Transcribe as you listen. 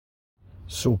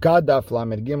Sukkah Daf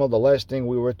Lamed Gimel, the last thing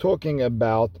we were talking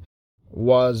about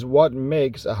was what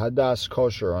makes a hadas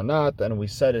kosher or not, and we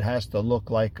said it has to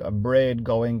look like a braid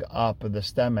going up the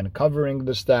stem and covering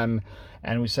the stem,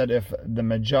 and we said if the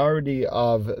majority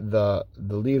of the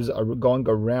leaves are going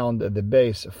around the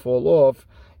base fall off,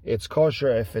 it's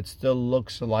kosher if it still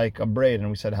looks like a braid.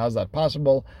 And we said, how's that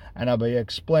possible? And Abaye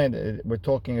explained, we're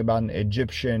talking about an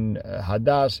Egyptian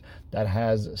hadas that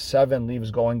has 7 leaves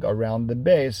going around the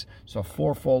base, so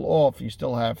 4 fall off, you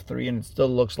still have 3 and it still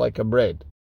looks like a braid.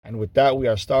 And with that, we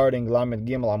are starting Lamed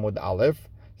Gimel Amud Aleph,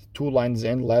 2 lines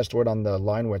in, last word on the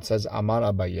line where it says Amar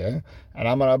Abaye. And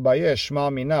Amar Abaye,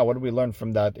 Shma Mina, what do we learn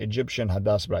from that Egyptian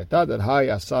hadas braita? That Hay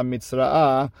Asa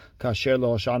Mitzra'a Kasher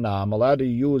Lo Hoshana. I'm allowed to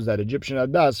use that Egyptian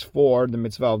hadas for the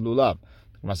mitzvah of lulav.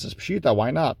 The Gemara says, Pshita,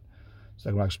 why not? So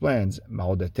the Gemara explains,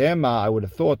 Ma'odetema, I would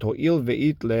have thought, Ho'il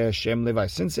ve'it le Shem Levi,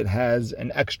 since it has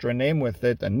an extra name with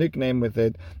it, a nickname with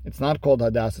it, it's not called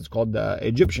hadas, it's called the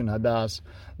Egyptian hadas.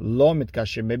 Lo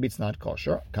mitkasher, maybe it's not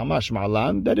kosher. Kamash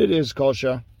ma'alan, that it is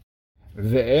kosher.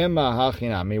 Ve'ema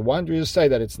hachinami, why don't we just say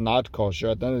that it's not kosher?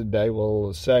 At the end of the day,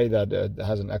 we'll say that it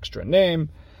has an extra name.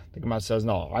 The Gemara says,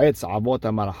 no, it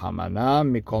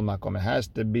has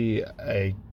to be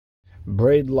a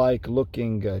braid-like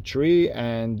looking tree,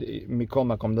 and mikol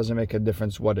makom doesn't make a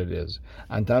difference what it is.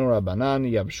 Antanu Rabbanan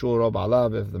yabshu rob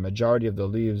alav, if the majority of the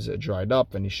leaves dried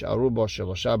up, and yisharu bo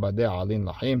shelosha badei alin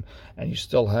lahim, and you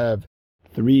still have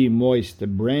 3 moist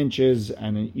branches,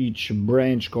 and in each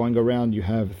branch going around you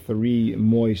have 3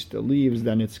 moist leaves,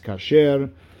 then it's kasher.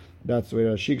 That's the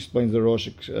way she explains the Rosh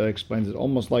explains it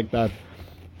almost like that.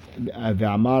 They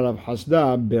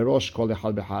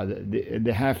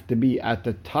have to be at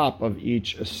the top of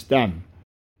each stem.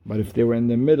 But if they were in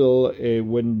the middle, it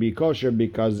wouldn't be kosher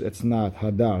because it's not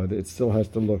hadar. It still has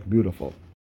to look beautiful.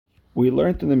 We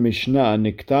learned in the Mishnah,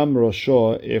 Niktam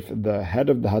Rosho, if the head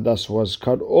of the hadas was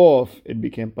cut off, it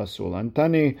became pasul.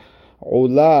 Antani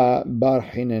Ula Bar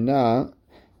Hinena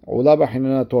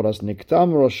taught us,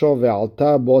 Niktam Rosho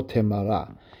ve'alta bo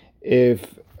temara.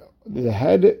 If the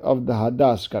head of the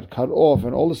hadas got cut off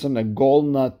and all of a sudden a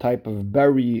golna type of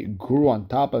berry grew on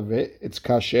top of it, it's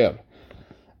kasher.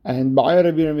 And Ba'ay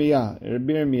Rabbi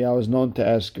Yirmiyah was known to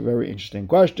ask very interesting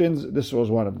questions. This was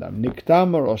one of them.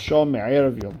 Niktam Rosho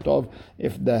me'erev Yom Tov.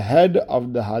 If the head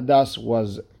of the hadas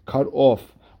was cut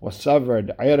off, was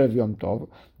severed, erev Yom Tov,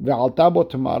 ve'alta bo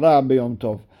temara beYom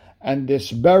Tov, and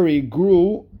this berry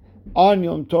grew on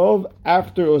Yom Tov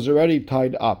after it was already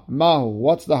tied up. Mahu,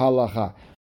 what's the halacha?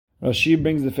 Rashi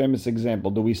brings the famous example.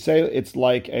 Do we say it's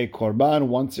like a korban,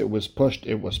 once it was pushed,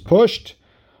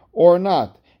 or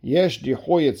not? Yesh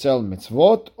dihoy etzel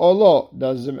mitzvot, or lo?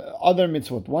 Does other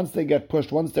mitzvot, once they get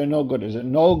pushed, once they're no good, is it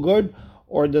no good,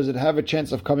 or does it have a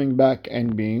chance of coming back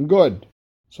and being good?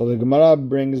 So the Gemara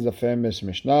brings the famous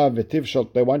Mishnah, V'tiv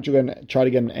Shaltei. Why don't you try to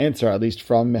get an answer, at least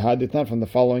from Mehaditan, from the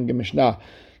following Mishnah.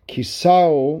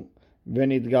 Kisau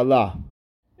v'nidgala.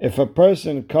 If a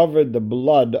person covered the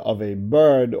blood of a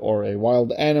bird or a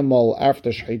wild animal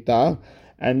after shechita,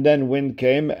 and then wind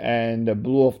came and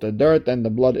blew off the dirt and the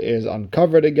blood is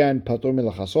uncovered again, patur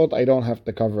milachasot, I don't have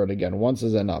to cover it again. Once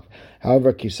is enough.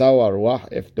 However, kisau arwah,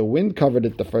 if the wind covered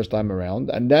it the first time around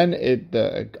and then it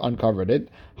uncovered it,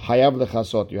 hayav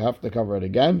lechasot, you have to cover it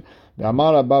again.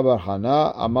 Amar Abba bar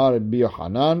Hana, Amar Rabbi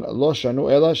Yochanan, lo shanu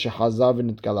ela shehazav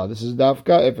v'nitkala. This is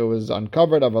dafka if it was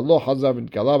uncovered, of lo hazav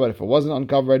v'nitkala, but if it wasn't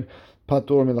uncovered,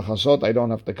 patur milachasot, I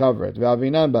don't have to cover it.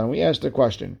 Ve'avinan ban, we asked the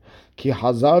question, ki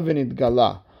hazav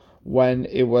v'nitkala, when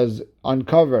it was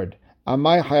uncovered,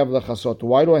 amai hayav lechasot,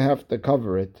 why do I have to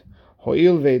cover it?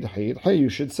 Ho'il ve'idchit, you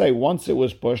should say, once it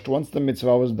was pushed, once the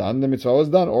mitzvah was done,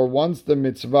 or once the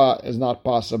mitzvah is not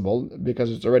possible,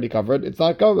 because it's already covered, it's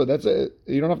not covered, that's it,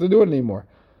 you don't have to do it anymore.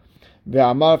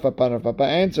 Ve'amar Papa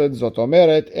answered, Zot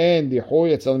omeret, and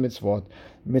dihoy etzel mitzvot.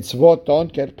 Mitzvot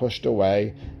don't get pushed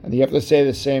away, and you have to say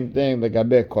the same thing, the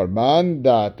gabe korban,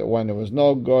 that when it was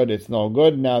no good, it's no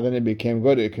good, now then it became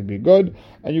good, it could be good,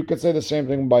 and you could say the same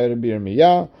thing by Rabbi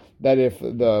Yirmiyah, that if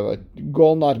the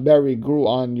golnut berry grew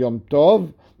on Yom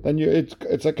Tov, then it's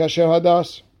a kasher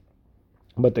hadas.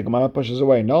 But the Gemara pushes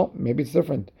away. No, maybe it's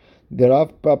different. The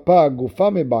Rav Papa gufa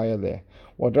mebayaleh.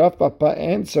 What Rav Papa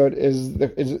answered is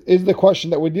the question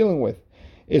that we're dealing with.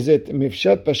 Is it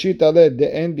mifshat pashit aleh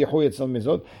de'en dihu etzel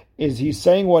mizot? Is he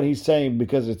saying what he's saying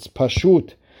because it's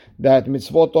pashut that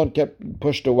mitzvot don't get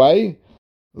pushed away?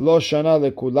 Lo shana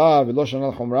lekula v'lo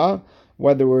shana l'chumra.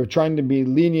 Whether we're trying to be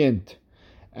lenient,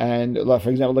 and for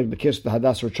example, like the kiss, the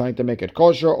hadas, we're trying to make it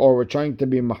kosher, or we're trying to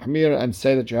be mahmir and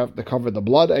say that you have to cover the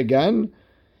blood again,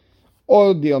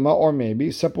 or dilma, or maybe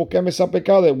sepuke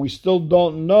mesapekale. We still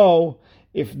don't know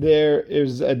if there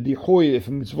is a dihui, if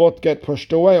mitzvot get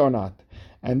pushed away or not.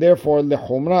 And therefore,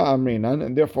 lechumra amrinan,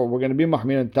 and therefore we're going to be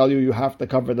mahmir and tell you have to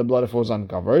cover the blood if it was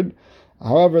uncovered.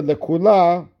 However, the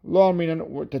kula, lo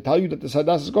amrinan, to tell you that the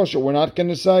sadas is kosher, we're not going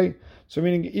to say. So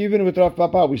meaning, even with Rav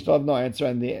Papa, we still have no answer,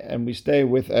 and we stay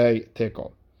with a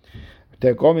teko.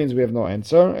 Teko means we have no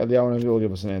answer. Eliyahu will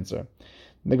give us an answer.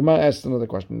 The Gemara asks another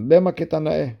question. Lema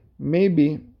ketanae,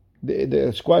 maybe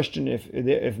the question if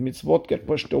mitzvot get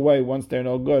pushed away once they're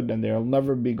no good and they'll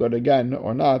never be good again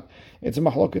or not, it's a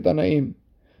mahloket anaim.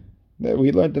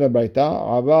 We learned in the Braita,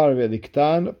 Avar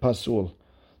ve'liktan pasul.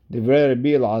 Divrei Rabbi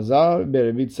Elazar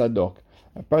be'Rabbi Tzadok.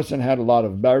 A person had a lot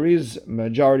of berries,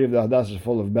 majority of the hadas is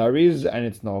full of berries, and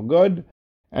it's no good.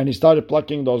 And he started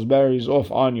plucking those berries off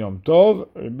on Yom Tov.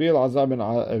 Rabbi Elazar ben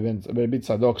Rabbi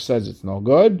Tzadok says it's no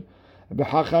good.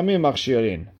 B'chachamim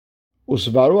machshirin.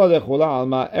 Usvaru adechula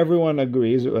alma. Everyone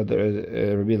agrees, whether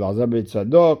Rabbi Elazar ben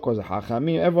Tzadok or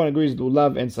Hachamim, everyone agrees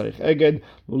lulav and sarich eged.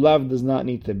 Lulav does not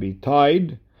need to be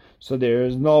tied. So there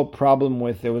is no problem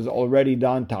with it was already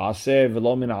done. Ta'aseh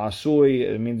v'lo min asui.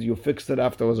 It means you fixed it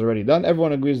after it was already done.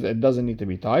 Everyone agrees that it doesn't need to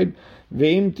be tied.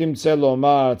 Ve'im timtze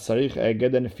lomar tzarich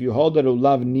eged. And if you hold that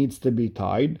lulav needs to be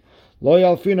tied, lo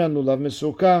yalfinan lulav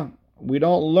misukah. We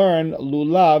don't learn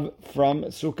lulav from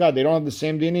sukkah. They don't have the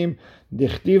same dinim.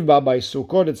 Dichtiv ba by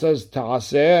sukkot. It says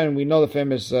ta'aseh, and we know the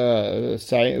famous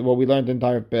saying what we learned in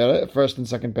entire first and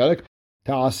second perek.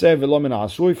 Ta'aseh v'lo min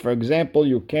asui. For example,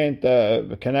 you can't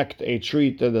connect a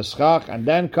tree to the schach and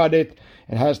then cut it.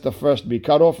 It has to first be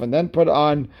cut off and then put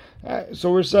on.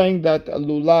 So we're saying that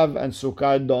lulav and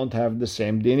sukkah don't have the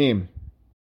same dinim.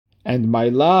 And my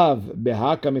love,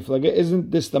 behaka miflage, isn't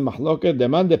this the mahloket?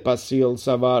 Demand de pasil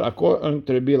savar. According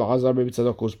to Rabbi Elazar ben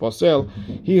Tzadok, who's pasil,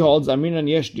 he holds aminan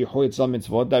yesh dihu itzal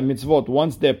mitzvot. That mitzvot,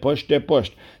 once they're pushed, they're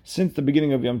pushed. Since the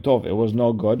beginning of Yom Tov, it was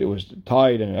no good. It was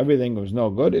tied and everything. It was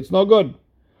no good. It's no good.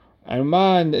 And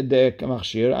man de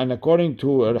machshir. And according to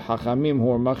Hachamim who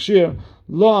are machshir,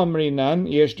 lo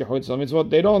amrinan yesh dihu itzal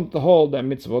mitzvot. They don't hold that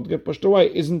mitzvot get pushed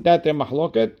away. Isn't that their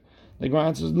mahloket? The Gemara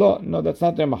answers, no, that's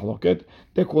not their mahloket.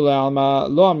 Everyone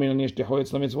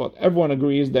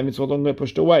agrees that mitzvot don't get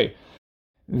pushed away.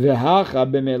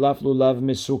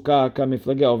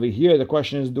 Over here, the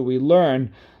question is, do we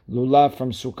learn lulav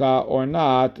from sukkah or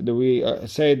not? Do we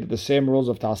say that the same rules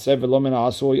of ta'aseh v'lo min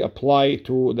asui apply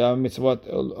to the mitzvot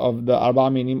of the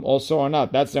arba minim also or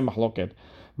not? That's their mahloket.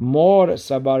 More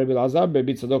sabar Rabbi Elazar ben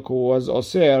Tzadok, who was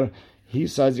oser, he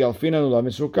says, Yalfina lulav and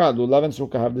sukkah. Lulav and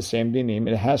sukkah have the same dinim.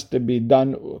 It has to be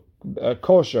done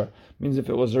kosher. Means if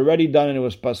it was already done and it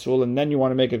was pasul, and then you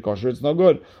want to make it kosher, it's no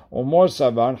good. Or more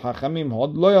savan, hachamim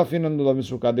hod, lo yalfina lulav and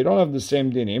sukkah. They don't have the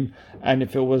same dinim. And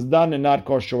if it was done and not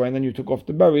kosher, and then you took off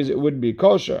the berries, it would be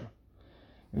kosher.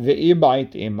 Ve'i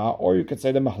ba'it ima, or you could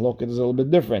say the mahloket is a little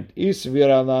bit different. Is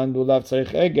viralan lulav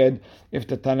tzarich eged. If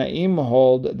the Tanaim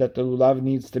hold that the lulav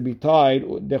needs to be tied,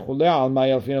 dechule alma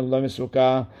yalfina lulav and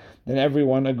sukkah, then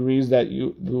everyone agrees that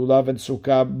lulav and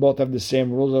sukkah both have the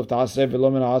same rules of ta'aseh v'lo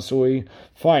min asui.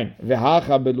 Fine.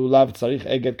 V'hacha belulav tzarich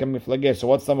eged kamiflageh. So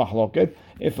what's the mahloket?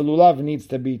 If a lulav needs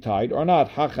to be tied or not.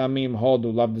 Hachamim hold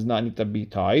lulav does not need to be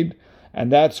tied. And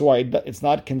that's why it's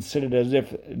not considered as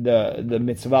if the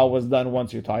mitzvah was done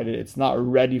once you tied it. It's not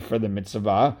ready for the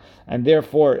mitzvah. And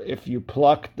therefore, if you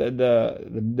plucked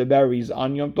the berries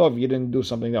on Yom Tov, you didn't do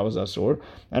something that was asur.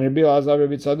 And Rabbi Elazar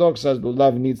Rabbi Tzadok says the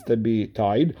lulav needs to be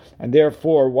tied. And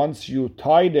therefore, once you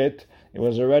tied it, it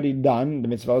was already done. The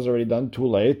mitzvah was already done, too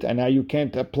late. And now you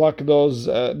can't pluck those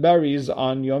berries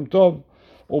on Yom Tov.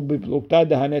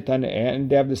 And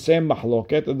they have the same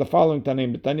mahloket. The following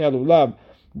tanim, B'tanya lulav,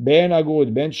 Ben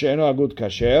agud, ben she'eno agud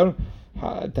kasher.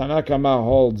 Tanakama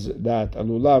holds that a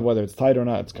lulav, whether it's tied or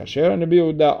not, it's kasher. And Rabbi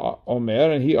Yehuda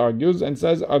Omer, and he argues and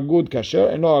says agud kasher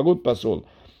and no agud pasul.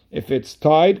 If it's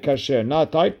tied, kasher,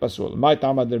 not tied, pasul. My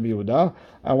tamad Rabbi Yehuda.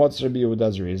 And what's Rabbi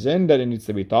Yehuda's reason that it needs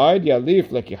to be tied? Yalif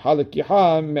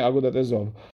lekiha me agudat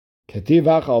ezov. Ketiv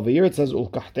hacha, over here it says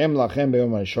ulkachtem lachem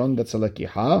beyom harishon. That's a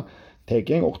lekiha.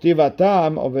 Taking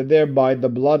uktivatam over there by the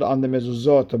blood on the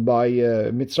mezuzot by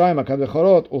Mitzrayim akad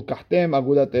v'chorot ulkachtem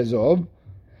agudat ezov,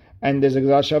 and there's a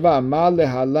gzashava ma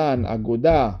lehalan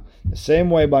aguda. The same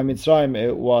way by Mitzrayim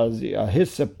it was a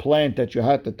hyssop plant that you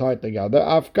had to tie together.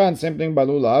 Afkan, same thing by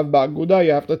lulav, but aguda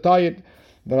you have to tie it.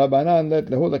 The Rabbanan let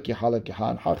lehu lekiha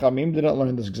lekihan. Hachamim didn't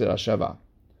learn this gzashava.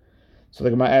 So the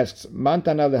Gemara asks, Man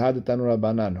tana lehad tanu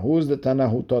Rabbanan? Who is the tana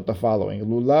who taught the following?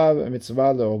 Lulav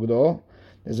mitzvah leogdo.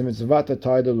 There's a mitzvah to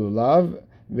tie the lulav.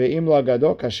 Ve'im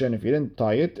lagado kasher. If you didn't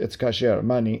tie it, it's kasher.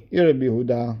 Mani, Rabbi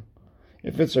Yehuda.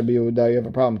 If it's Rabbi Yehuda, you have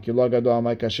a problem. Ki lagado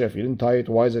amai kasher. If you didn't tie it,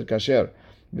 why is it kasher?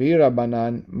 V'ira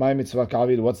banan, my mitzvah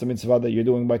ka'avid, what's the mitzvah that you're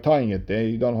doing by tying it?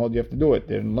 You don't hold, you have to do it.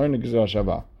 They didn't learn the Gzera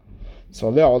Shava.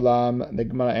 So le'olam, the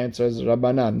Gemara answers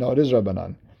Rabbanan. No, it is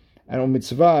Rabbanan. And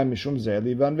mitzvah mishum zeh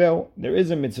vanveu. There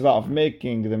is a mitzvah of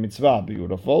making the mitzvah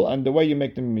beautiful, and the way you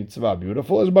make the mitzvah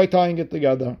beautiful is by tying it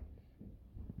together.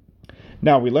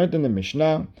 Now we learned in the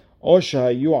Mishnah, O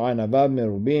shahayu anavav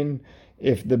merubin,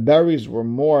 if the berries were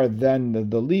more than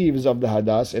the leaves of the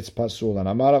hadas, it's pasul. And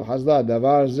Amar Rav Hasda,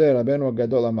 davar zeh Rabbeinu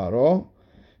Gadol amaro,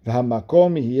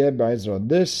 v'hamakom yeh b'ezro.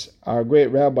 This, our great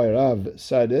Rabbi Rav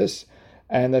said this,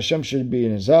 and Hashem should be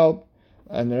in his help.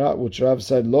 And which Rav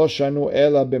said, Lo shanu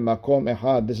ela b'makom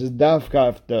ehad. This is dafka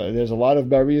if there's a lot of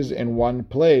berries in one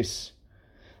place.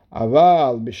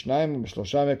 Aval b'shnayim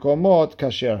b'shlosha mekomot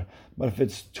kasher. But if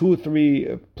it's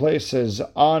 2-3 places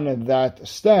on that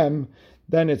stem,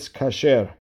 then it's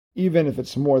kasher, even if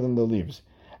it's more than the leaves.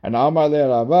 And Amar le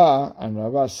Rava, and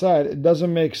Rava said, it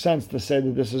doesn't make sense to say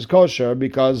that this is kosher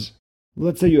because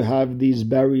let's say you have these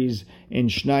berries in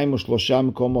shnayim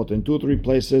u'shlosha mekomot, in 2-3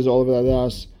 places all over the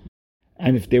hadas.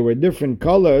 And if they were different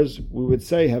colors, we would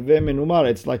say haveh menumar.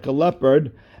 It's like a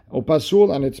leopard, or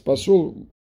pasul, and it's pasul.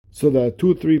 So the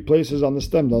 2-3 places on the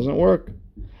stem doesn't work.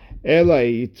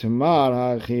 Elai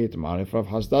itmar ha'chitmar. If Rav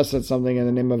Hasda said something in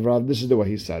the name of Rav, this is the way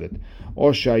he said it.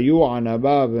 Or shayu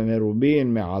anabav merubin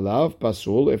me'alav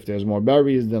pasul. If there's more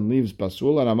berries than leaves,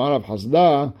 pasul. And Amar Rav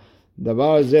Hasda,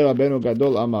 davar zeh Rabbeinu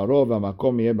Gadol amaro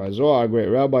v'makom yeh b'ezro. Our great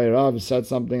Rabbi Rav said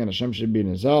something, and Hashem should be in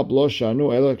his help. Lo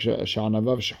shanu ela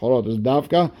sha'anavav shechorot. Is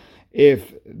davka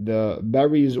if the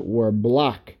berries were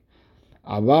black.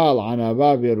 Aval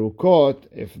anavav yerukot,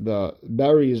 if the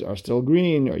berries are still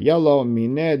green or yellow,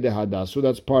 mineh de hadas. So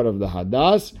that's part of the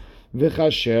hadas.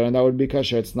 V'chasher, and that would be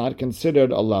kasher. It's not considered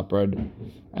a leopard.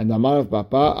 And Amar of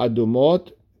Papa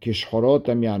adumot kishchorot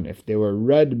amyan. If they were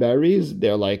red berries,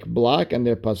 they're like black and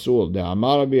they're pasul. The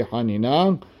Amar Rabbi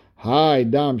Hanina, hai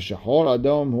dam shechor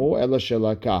adom hu ela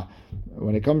shelaka.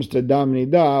 When it comes to dam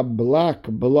nida, black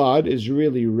blood is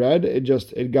really red.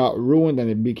 It got ruined and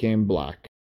it became black.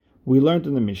 We learned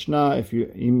in the Mishnah, if you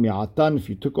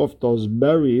took off those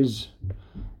berries,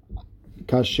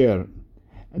 kasher.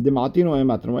 And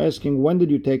we're asking, when did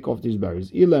you take off these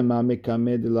berries?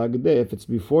 If it's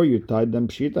before you tied them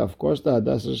pshita, of course the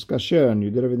hadas is kasher, and you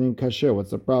did everything kasher.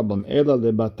 What's the problem?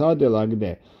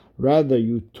 Rather,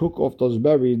 you took off those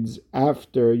berries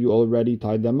after you already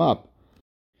tied them up.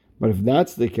 But if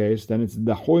that's the case, then it's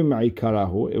dahui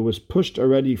ma'ikarahu. It was pushed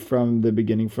already from the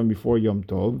beginning, from before Yom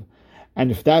Tov. And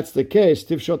if that's the case,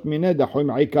 tifshot mineh dahui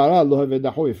ma'ikara lo heve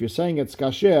dahui. If you're saying it's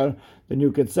kasher, then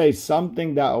you could say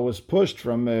something that was pushed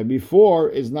from before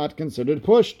is not considered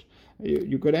pushed.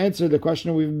 You could answer the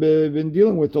question we've been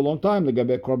dealing with a long time, the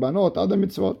gabe korbanot, other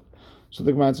mitzvot. So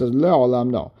the Gemara says, le'olam,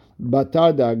 no.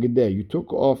 Batar da'agdeh, you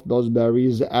took off those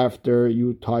berries after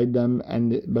you tied them,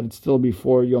 but it's still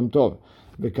before Yom Tov.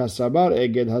 V'kasabar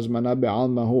eged hazmana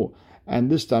be'almahu. And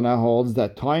this Tana holds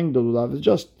that tying the lulav is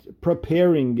just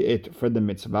preparing it for the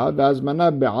mitzvah.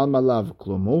 V'azmana be'alma lav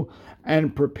klumu.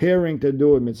 And preparing to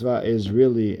do a mitzvah is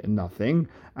really nothing.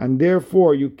 And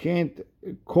therefore, you can't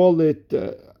call it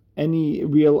any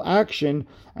real action.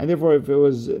 And therefore, if it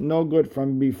was no good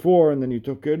from before and then you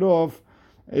took it off,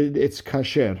 it's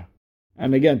kasher.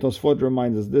 And again, Tosfot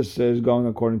reminds us this is going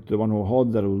according to the one who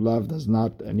holds that lulav does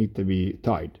not need to be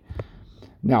tied.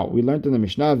 Now, we learned in the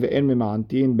Mishnah, ve'en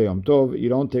mema'antin be'yom tov, you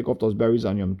don't take off those berries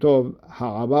on Yom Tov.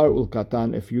 Ha'abar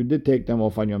ulkatan, if you did take them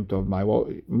off on Yom Tov,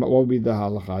 what would be the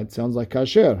halacha? It sounds like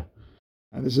kasher.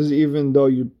 And this is even though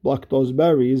you plucked those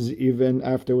berries, even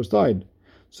after it was tied.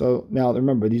 So now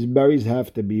remember, these berries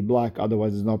have to be black,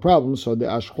 otherwise there's no problem. So the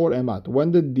ashchor emat,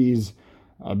 when did these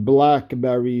black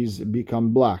berries become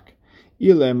black?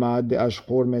 Il emat the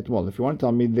ashchor metmol. If you want to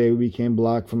tell me they became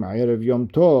black from Erev Yom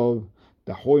Tov,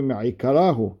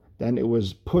 then it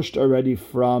was pushed already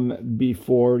from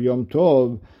before Yom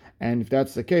Tov. And if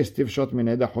that's the case, you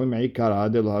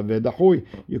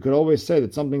could always say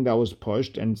that something that was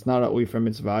pushed and it's not a from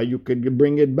mitzvah, you could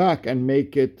bring it back and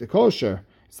make it kosher.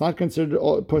 It's not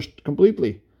considered pushed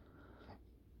completely.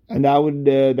 And that would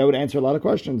answer a lot of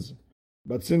questions.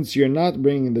 But since you're not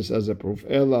bringing this as a proof,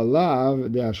 you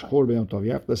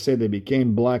have to say they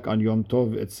became black on Yom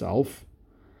Tov itself.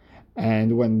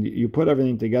 And when you put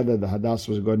everything together, the hadas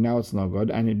was good, now it's not good,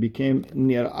 and it became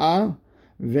nir'ah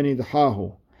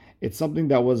v'nidhahu. It's something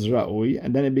that was ra'ui,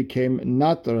 and then it became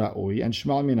not ra'ui, and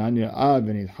shmal mina nir'ah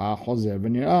v'nidha hozer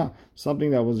v'nir'ah.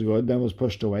 Something that was good, then was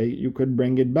pushed away, you could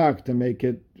bring it back to make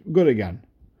it good again.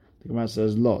 The Gemara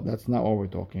says, lo, that's not what we're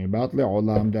talking about.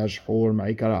 Le'olam dashhur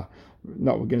ma'ikara.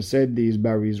 No, we're going to say these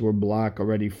berries were black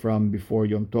already from before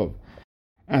Yom Tov.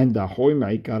 And and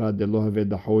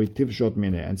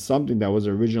something that was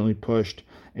originally pushed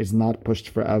is not pushed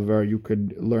forever. You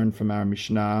could learn from our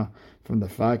Mishnah, from the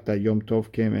fact that Yom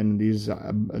Tov came in, these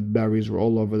berries were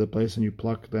all over the place, and you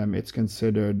pluck them, it's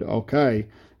considered okay.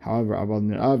 However,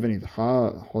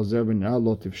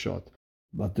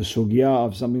 but the sugya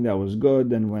of something that was good,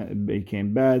 then when it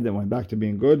became bad, then went back to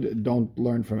being good, don't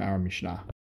learn from our Mishnah.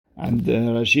 And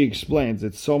Rashi explains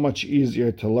it's so much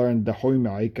easier to learn dahui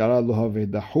me'ikara luhav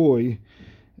dahui.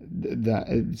 That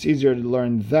it's easier to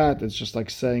learn that. It's just like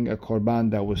saying a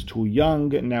korban that was too young,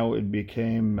 now it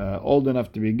became old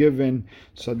enough to be given.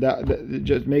 So that it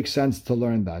just makes sense to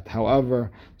learn that.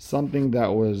 However, something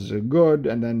that was good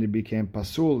and then it became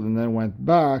pasul and then went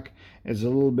back is a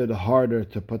little bit harder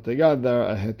to put together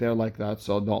a heter like that.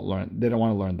 So don't learn. They don't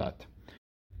want to learn that.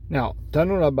 Now,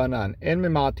 Tanu Rabbanan, en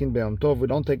mimatin be'yom tov, we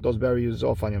don't take those berries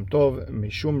off on Yom Tov.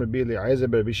 Mishum Rabbi Eliezer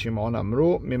Rabbi Shimon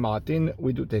amru, mimatin,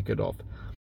 we do take it off.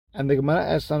 And the Gemara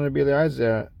asks on Rabbi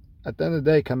Eliezer, at the end of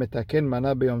the day, kametaken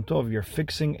mana be'yom tov,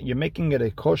 you're making it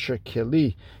a kosher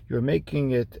keli, you're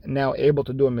making it now able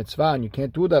to do a mitzvah, and you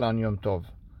can't do that on Yom Tov.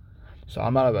 So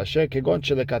Amar Abashe, kegon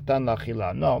shelekatan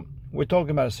lachila. No, we're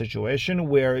talking about a situation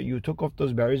where you took off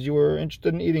those berries, you were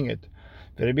interested in eating it.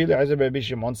 Rabbi Eliezer Rabbi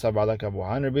Shimon savar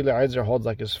lakavuhan. Rabbi Eliezer holds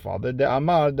like his father. The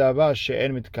Amar dava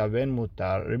she'en mitkaven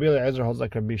mutar. Rabbi Eliezer holds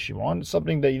like Rabbi Shimon,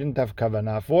 something that you didn't have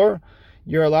kavanah for,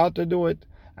 you're allowed to do it.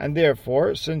 And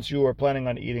therefore, since you were planning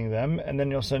on eating them, and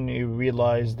then all of a sudden you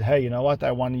realized, hey, you know what,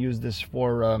 I want to use this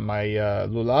for my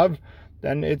lulav,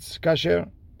 then it's kasher.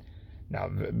 Now,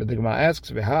 the Gemara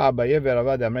asks, Abaye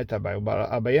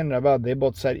and Rava, they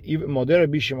both said, even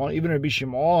Rabbi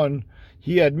Shimon,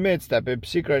 he admits that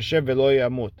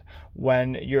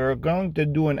when you're going to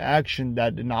do an action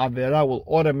that an avera will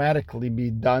automatically be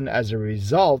done as a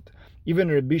result, even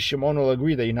Rabbi Shimon will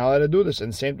agree that you're not allowed to do this.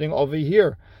 And same thing over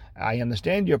here. I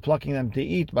understand you're plucking them to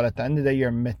eat, but at the end of the day,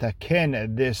 you're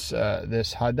metaken this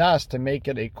hadas to make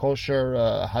it a kosher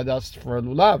hadas for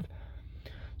lulav.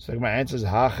 So the Gemara answers,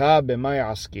 Hacha b'may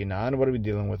askinan. What are we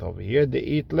dealing with over here?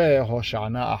 De'it le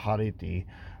hoshana achariti.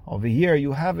 Over here,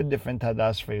 you have a different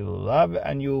hadas for lulav,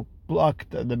 and you plucked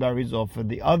the berries off of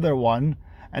the other one,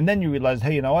 and then you realize,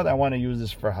 hey, you know what? I want to use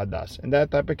this for hadas. In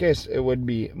that type of case, it would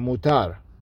be mutar.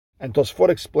 And Tosfot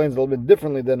explains a little bit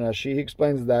differently than Rashi. He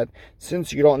explains that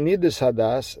since you don't need this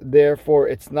hadas, therefore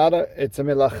it's a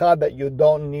melacha that you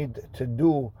don't need to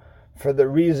do for the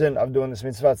reason of doing this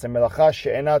mitzvah. It's a melacha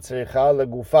she'ena tzricha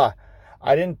legufa.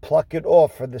 I didn't pluck it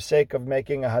off for the sake of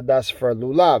making a hadas for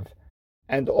lulav.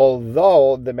 And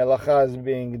although the melacha is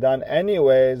being done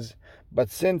anyways,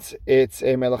 but since it's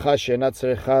a melacha she'ena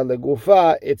tzricha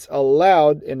legufa, it's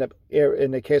allowed in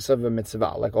the case of a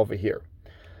mitzvah, like over here.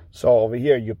 So over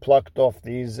here, you plucked off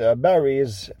these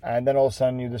berries, and then all of a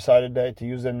sudden you decided to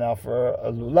use them now for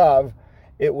a lulav.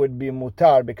 It would be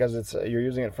mutar because you're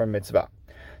using it for mitzvah.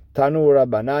 Tanu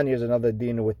Rabbanan, here's another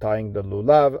din with tying the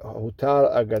lulav.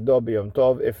 Hutar agado b'yom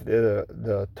tov. If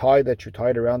the tie that you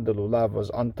tied around the lulav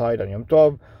was untied on Yom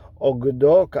Tov,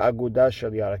 ogudo ka'aguda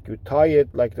shel yarak. You tie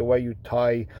it like the way you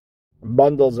tie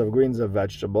bundles of greens of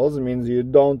vegetables. It means you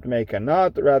don't make a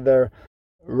knot, rather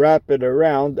wrap it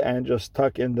around and just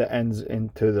tuck in the ends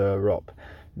into the rope.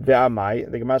 Ve'amai,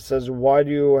 the Gemara says, why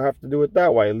do you have to do it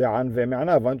that way? Le'an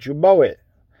ve'me'anav, why don't you bow it?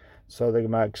 So the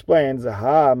Gemara explains,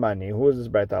 mani, who is this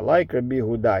Braita? Like Rabbi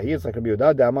Yehuda, he is like Rabbi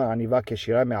Yehuda, da'amar aniva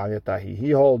keshira me'al yatahi.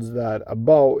 He holds that a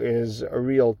bow is a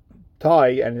real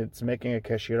tie and it's making a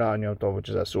keshira on Yom Tov, which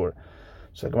is asur.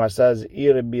 So the Gemara says,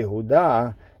 Rabbi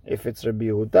Yehuda, if it's Rabbi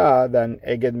Yehuda, then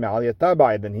eged me'al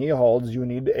yatabai, then he holds you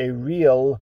need a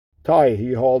real tie.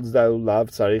 He holds that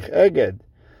lulav tzarich eged.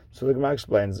 So the Gemara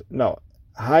explains, no.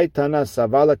 Hai Tana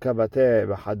savala kavate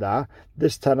b'chada.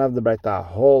 This Tana of the Braita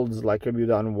holds like Rabbi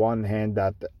Yehuda on one hand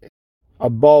that a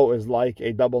bow is like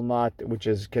a double knot, which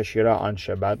is keshira on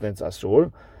Shabbat, and it's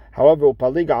asur. However,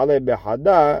 upalig ale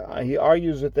b'chada, he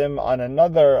argues with him on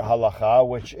another halacha,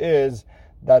 which is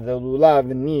that the lulav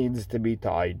needs to be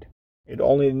tied. It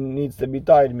only needs to be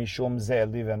tied mishum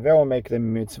ze'eliv, and that will make the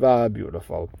mitzvah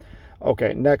beautiful.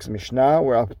 Okay, next Mishnah,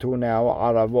 we're up to now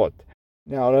Aravot.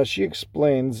 Now Rashi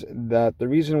explains that the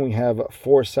reason we have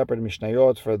 4 separate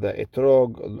Mishnayot for the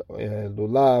Etrog,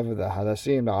 Lulav, the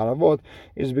Hadasim, the Aravot,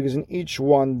 is because in each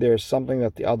one there's something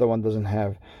that the other one doesn't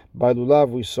have. By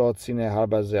lulav, we saw tzine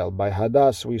harbazel. By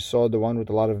hadas, we saw the one with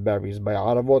a lot of berries. By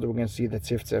aravot, we're going to see the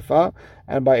tzifzefa.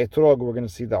 And by etrog, we're going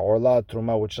to see the orla,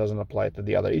 truma, which doesn't apply to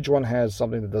the other. Each one has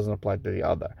something that doesn't apply to the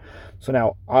other. So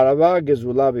now, arava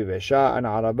gezula bivesha, an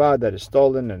arava that is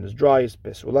stolen and is dry, is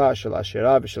pesula, shel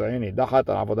ashira, v'shel ayini dachat,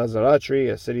 an avodah zarah tree,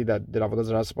 a city that the avodah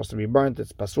zarah is supposed to be burnt,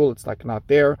 it's pasul, it's like not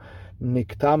there.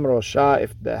 Niktam rosha,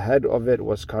 if the head of it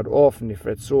was cut off,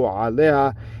 nifretzu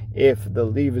aleha, if the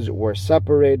leaves were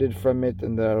separated from it,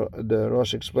 and the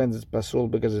Rosh explains it's pasul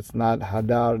because it's not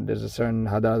hadar, there's a certain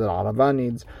hadar that arava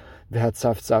needs. The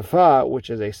hatzafzafa, which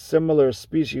is a similar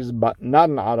species but not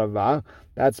an arava,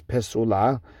 that's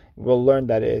pesula. We'll learn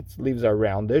that its leaves are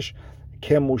roundish.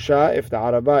 Kemusha, if the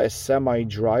arava is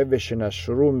semi-dry,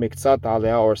 vishinashru miktzat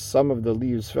alea, or some of the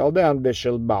leaves fell down,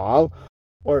 vishil baal,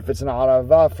 or if it's an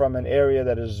arava from an area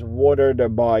that is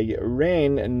watered by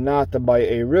rain, not by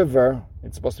a river,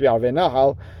 it's supposed to be arve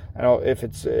nahal, and if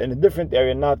it's in a different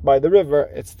area, not by the river,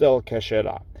 it's still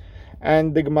keshera.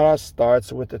 And the Gemara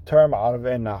starts with the term arve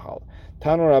nahal.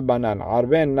 Tanu Rabbanan, arve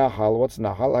nahal, what's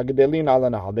nahal? Agdelin ala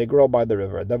nahal, they grow by the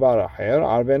river. Davar acher,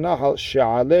 arve nahal,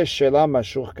 she'ale shela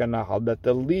mashuch kanahal, that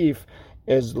the leaf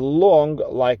is long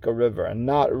like a river and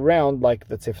not round like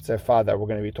the tzifzefa that we're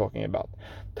going to be talking about.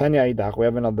 Tanya idach, we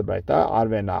have another braita,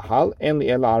 arve nahal, enli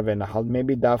ela arve nahal,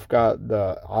 maybe dafka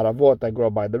the aravot that grow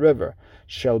by the river.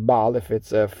 Shel baal, if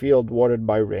it's a field watered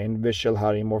by rain, vishel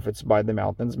harim, or if it's by the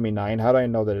mountains, minayin, how do I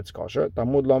know that it's kosher?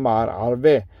 Tamud lomar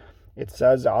arve, it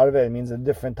says arve, it means the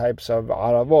different types of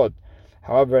aravot.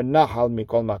 However, nahal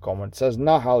mikol makom, when it says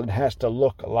nahal, it has to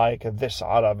look like this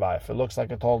arava. If it looks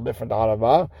like a total different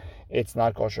arava, it's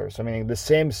not kosher. So meaning the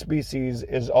same species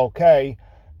is okay,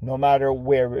 no matter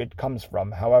where it comes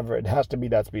from. However, it has to be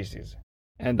that species.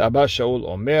 And Abba Shaul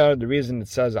Omer, the reason it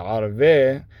says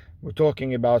arave, we're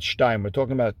talking about shtaim. We're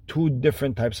talking about two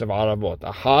different types of aravot.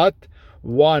 A hat,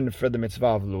 one for the mitzvah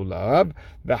of lulav,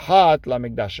 the hat la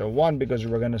mikdasha, one because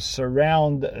we're going to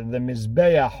surround the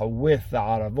mizbeach with the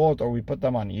aravot, or we put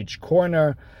them on each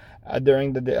corner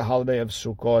during the holiday of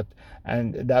Sukkot,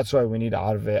 and that's why we need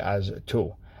arve as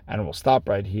two. And we'll stop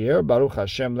right here. Baruch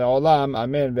Hashem le'olam,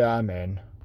 amen ve'amen.